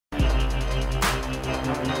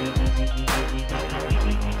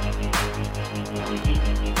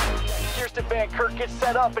Kiersten Van Kirk gets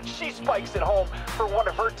set up and she spikes it home for one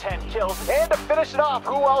of her 10 kills. And to finish it off,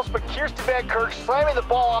 who else but Kiersten Van Kirk slamming the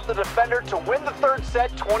ball off the defender to win the third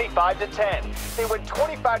set 25-10. They win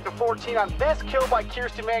 25-14 on this kill by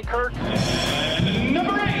Kiersten Van Kirk. And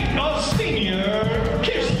number 8, a senior,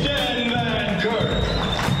 Kiersten Van Kirk.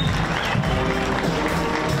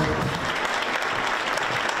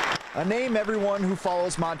 A name everyone who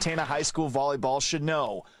follows Montana high school volleyball should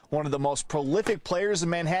know. One of the most prolific players in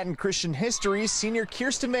Manhattan Christian history, senior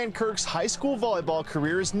Kiersten Van Kirk's high school volleyball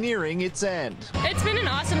career is nearing its end. It's been an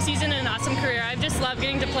awesome season and an awesome career. I've just loved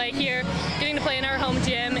getting to play here, getting to play in our home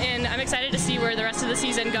gym, and I'm excited to see where the rest of the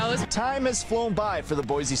season goes. Time has flown by for the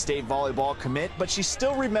Boise State volleyball commit, but she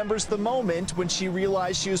still remembers the moment when she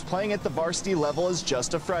realized she was playing at the varsity level as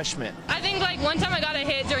just a freshman. I think like one time I got a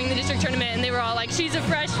hit during the district tournament and they were all like, she's a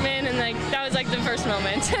freshman, and like that was like the first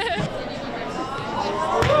moment.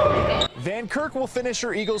 Van Kirk will finish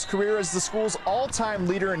her Eagles career as the school's all-time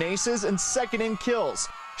leader in aces and second in kills.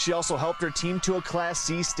 She also helped her team to a Class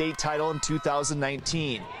C state title in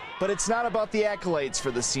 2019. But it's not about the accolades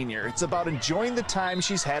for the senior. It's about enjoying the time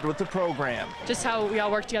she's had with the program. Just how we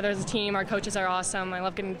all work together as a team. Our coaches are awesome. I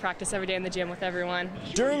love getting to practice every day in the gym with everyone.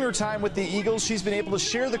 During her time with the Eagles, she's been able to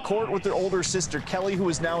share the court with her older sister Kelly, who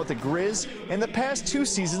is now with the Grizz, and the past 2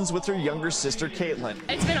 seasons with her younger sister Caitlin.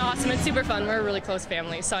 It's been awesome. It's super fun. We're a really close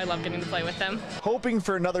family, so I love getting to play with them. Hoping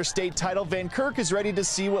for another state title, Van Kirk is ready to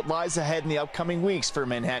see what lies ahead in the upcoming weeks for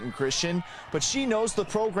Manhattan Christian, but she knows the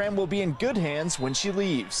program will be in good hands when she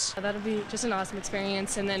leaves. That'll be just an awesome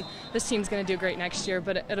experience, and then this team's going to do great next year,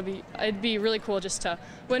 but it'd be really cool just to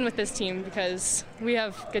win with this team because we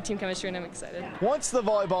have good team chemistry and I'm excited. Once the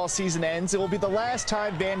volleyball season ends, it will be the last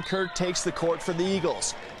time Van Kirk takes the court for the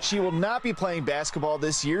Eagles. She will not be playing basketball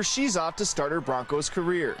this year. She's off to start her Broncos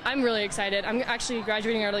career. I'm really excited. I'm actually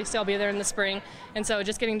graduating early, so I'll be there in the spring, and so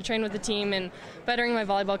just getting to train with the team and bettering my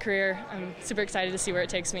volleyball career, I'm super excited to see where it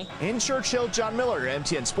takes me. In Churchill, John Miller,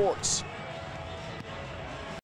 MTN Sports.